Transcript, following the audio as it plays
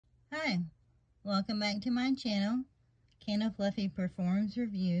Hi, welcome back to my channel, Candle Fluffy Performs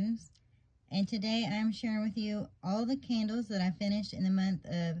Reviews, and today I'm sharing with you all the candles that I finished in the month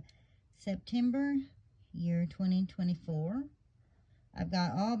of September, year 2024. I've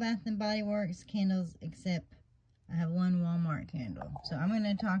got all Bath & Body Works candles except I have one Walmart candle, so I'm going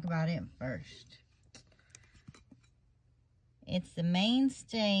to talk about it first. It's the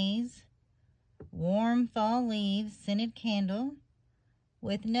Mainstays Warm Fall Leaves Scented Candle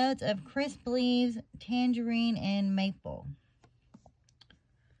with notes of crisp leaves, tangerine, and maple.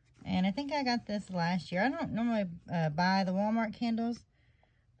 And I think I got this last year. I don't normally buy the Walmart candles,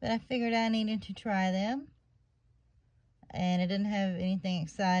 but I figured I needed to try them. And it didn't have anything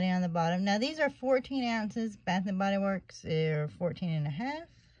exciting on the bottom. Now these are 14 ounces. Bath & Body Works are 14 and a half.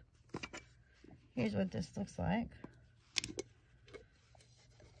 Here's what this looks like.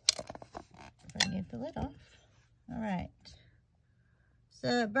 If I can get the lid off. All right. So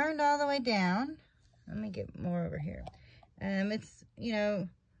it burned all the way down. Let me get more over here. It's, you know,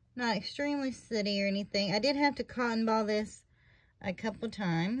 not extremely sooty or anything. I did have to cotton ball this a couple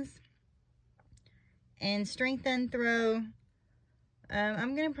times. And strength and throw,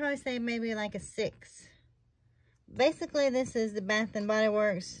 I'm going to probably say maybe like a 6. Basically, this is the Bath & Body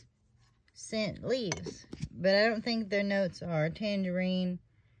Works scent leaves. But I don't think their notes are tangerine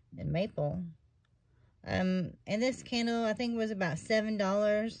and maple. And this candle, I think, was about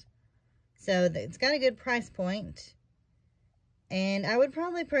 $7. So it's got a good price point. And I would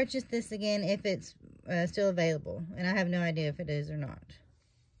probably purchase this again if it's still available. And I have no idea if it is or not.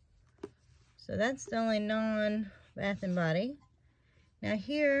 So that's the only non-Bath & Body. Now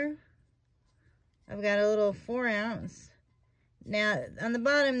here, I've got a little 4 ounce. Now, on the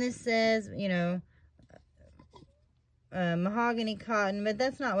bottom, this says, you know, mahogany cotton, but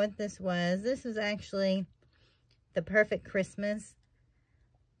that's not what this was. This was actually the Perfect Christmas,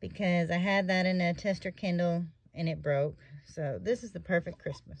 because I had that in a tester Kindle and it broke. So this is the Perfect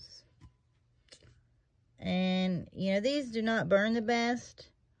Christmas. And, you know, these do not burn the best,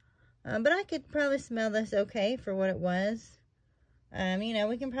 but I could probably smell this okay for what it was. You know,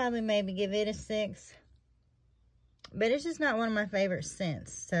 we can probably maybe give it a 6, but it's just not one of my favorite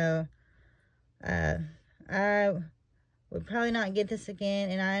scents. So I would probably not get this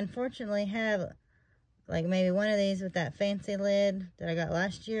again. And I unfortunately have like maybe one of these with that fancy lid that I got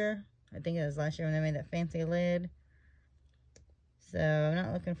last year. I think it was last year when they made that fancy lid. So I'm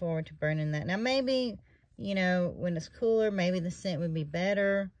not looking forward to burning that. Now maybe, you know, when it's cooler, maybe the scent would be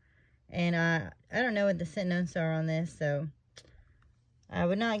better. And I don't know what the scent notes are on this, so I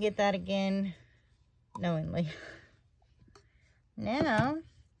would not get that again knowingly. Now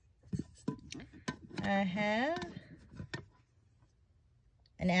I have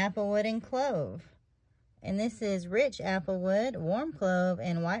an applewood and clove. And this is rich applewood, warm clove,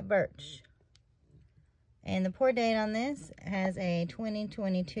 and white birch. And the pour date on this has a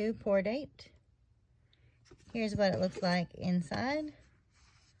 2022 pour date. Here's what it looks like inside.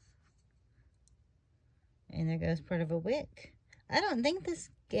 And there goes part of a wick. I don't think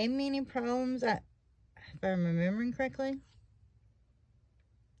this gave me any problems, if I'm remembering correctly.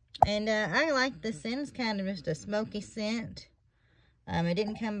 And I like the scent. It's kind of just a smoky scent. It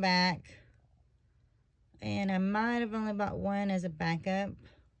didn't come back. And I might have only bought one as a backup.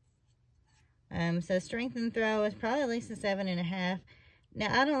 So strength and throw is probably at least a 7.5.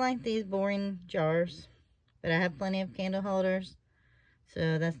 Now, I don't like these boring jars, but I have plenty of candle holders,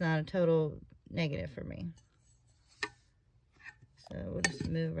 so that's not a total negative for me. So we'll just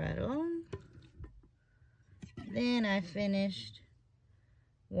move right along. Then I finished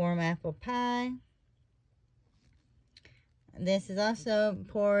warm apple pie. This is also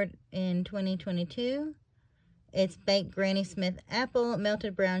poured in 2022. It's baked Granny Smith apple,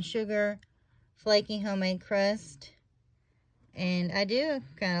 melted brown sugar, flaky homemade crust. And I do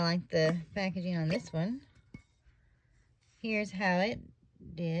kind of like the packaging on this one. Here's how it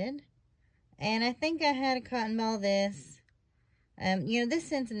did. And I think I had to cotton ball this. You know, this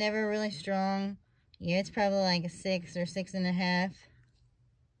scent's never really strong. Yeah, it's probably like a 6 or 6.5.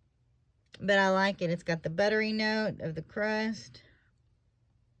 But I like it. It's got the buttery note of the crust.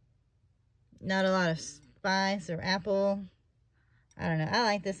 Not a lot of spice or apple. I don't know. I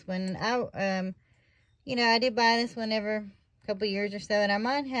like this one. You know, I did buy this one every couple years or so, and I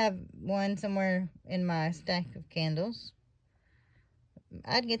might have one somewhere in my stack of candles.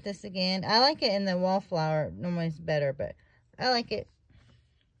 I'd get this again. I like it in the wallflower. Normally it's better, but I like it.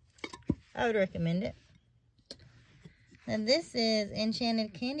 I would recommend it. And this is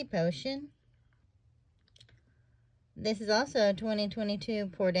Enchanted Candy Potion. This is also a 2022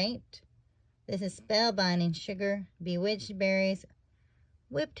 pour date. This is Spellbinding Sugar, Bewitched Berries,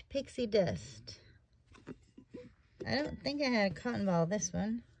 Whipped Pixie Dust. I don't think I had a cotton ball this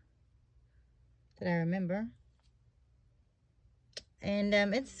one that I remember. And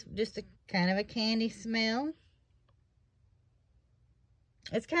it's just a kind of a candy smell.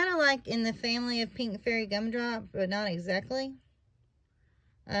 It's kind of like in the family of Pink Fairy Gumdrop, but not exactly.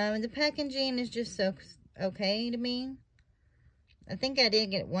 The packaging is just so okay to me. I think I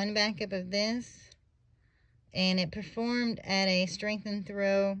did get one backup of this, and it performed at a strength and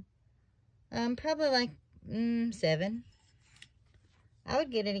throw, probably like 7. I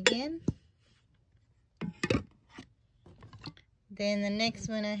would get it again. Then the next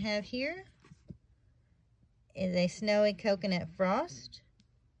one I have here is a Snowy Coconut Frost.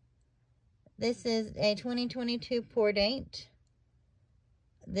 This is a 2022 pour date.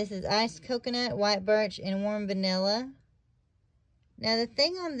 This is iced coconut, white birch, and warm vanilla. Now the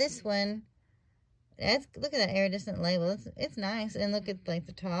thing on this one, look at that iridescent label. It's nice, and look at like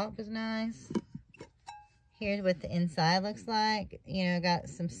the top is nice. Here's what the inside looks like. You know, got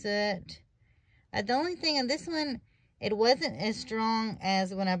some soot. The only thing on this one, it wasn't as strong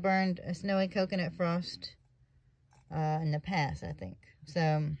as when I burned a Snowy Coconut Frost in the past, I think.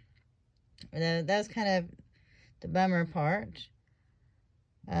 So that was kind of the bummer part.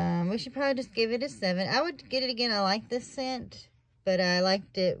 We should probably just give it a 7. I would get it again. I like this scent, but I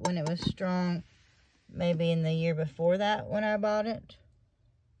liked it when it was strong, maybe in the year before that when I bought it.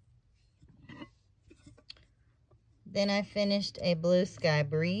 Then I finished a Blue Sky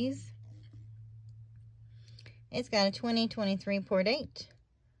Breeze. It's got a 2023 pour date.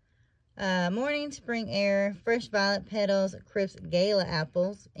 Morning Spring Air, Fresh Violet Petals, Crisp Gala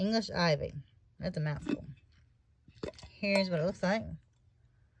Apples, English Ivy. That's a mouthful. Here's what it looks like.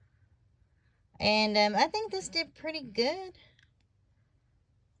 And I think this did pretty good.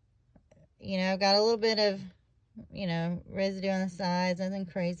 You know, got a little bit of, you know, residue on the sides, nothing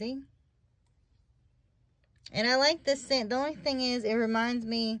crazy. And I like this scent. The only thing is, it reminds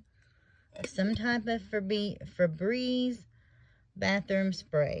me of some type of Febreze bathroom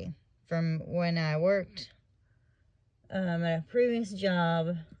spray from when I worked at a previous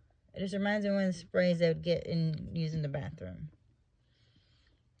job. It just reminds me of one of the sprays they would get and use in the bathroom.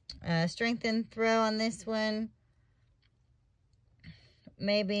 Strength and throw on this one,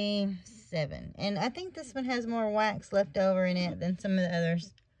 maybe 7. And I think this one has more wax left over in it than some of the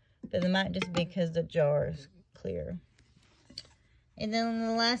others, but it might just be because the jar is clear. And then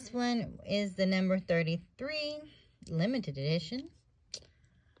the last one is the number 33 limited edition,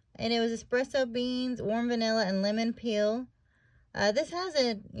 and it was espresso beans, warm vanilla, and lemon peel. This has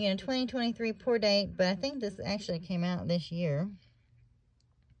a 2023 pour date, but I think this actually came out this year.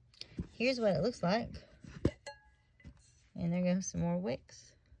 Here's what it looks like. And there goes some more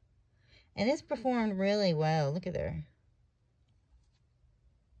wicks. And this performed really well. Look at there.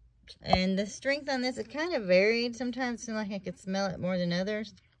 And the strength on this, it kind of varied. Sometimes it seemed like I could smell it more than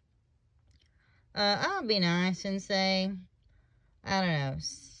others. I'll be nice and say, I don't know,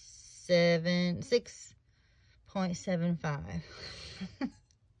 6.75.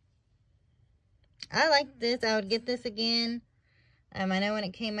 I like this. I would get this again. I know when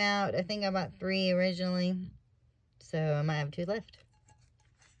it came out, I think I bought 3 originally, so I might have 2 left.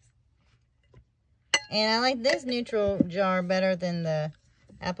 And I like this neutral jar better than the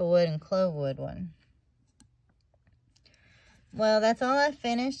applewood and clovewood one. Well, that's all I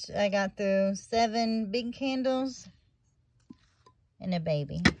finished. I got through 7 big candles and a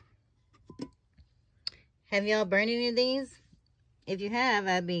baby. Have y'all burned any of these? If you have,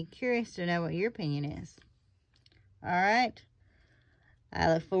 I'd be curious to know what your opinion is. All right.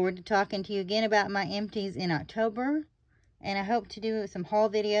 I look forward to talking to you again about my empties in October. And I hope to do some haul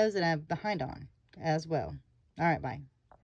videos that I'm behind on as well. All right, bye.